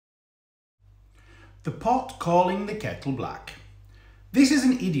The pot calling the kettle black. This is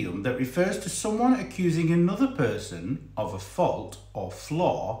an idiom that refers to someone accusing another person of a fault or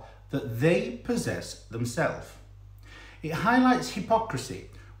flaw that they possess themselves. It highlights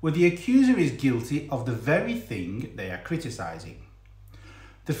hypocrisy, where the accuser is guilty of the very thing they are criticising.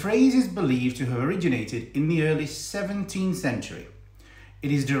 The phrase is believed to have originated in the early 17th century.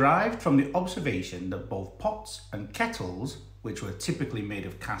 It is derived from the observation that both pots and kettles, which were typically made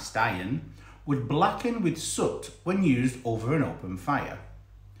of cast iron, would blacken with soot when used over an open fire.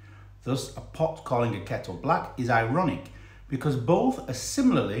 Thus, a pot calling a kettle black is ironic because both are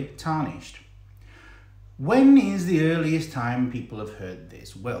similarly tarnished. When is the earliest time people have heard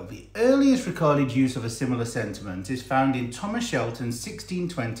this? Well, the earliest recorded use of a similar sentiment is found in Thomas Shelton's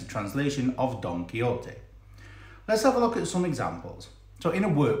 1620 translation of Don Quixote. Let's have a look at some examples. So in a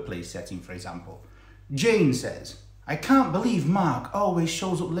workplace setting, for example, Jane says, "I can't believe Mark always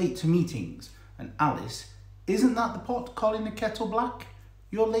shows up late to meetings." And Alice, "Isn't that the pot calling the kettle black?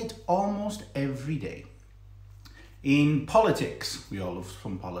 You're late almost every day." In politics, we all love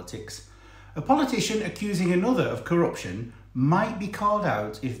some politics, a politician accusing another of corruption might be called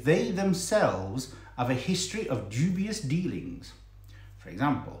out if they themselves have a history of dubious dealings. For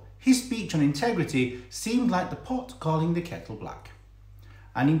example, his speech on integrity seemed like the pot calling the kettle black.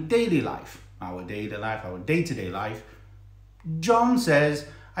 And in daily life, our day-to-day life, John says,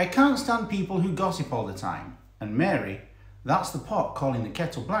 "I can't stand people who gossip all the time." And Mary, "That's the pot calling the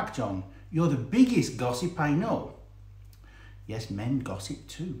kettle black, John. You're the biggest gossip I know." Yes, men gossip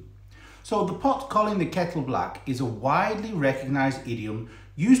too. So the pot calling the kettle black is a widely recognised idiom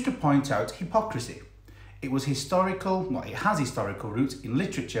used to point out hypocrisy. It has historical roots in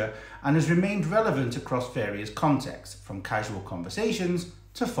literature and has remained relevant across various contexts, from casual conversations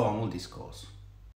to formal discourse.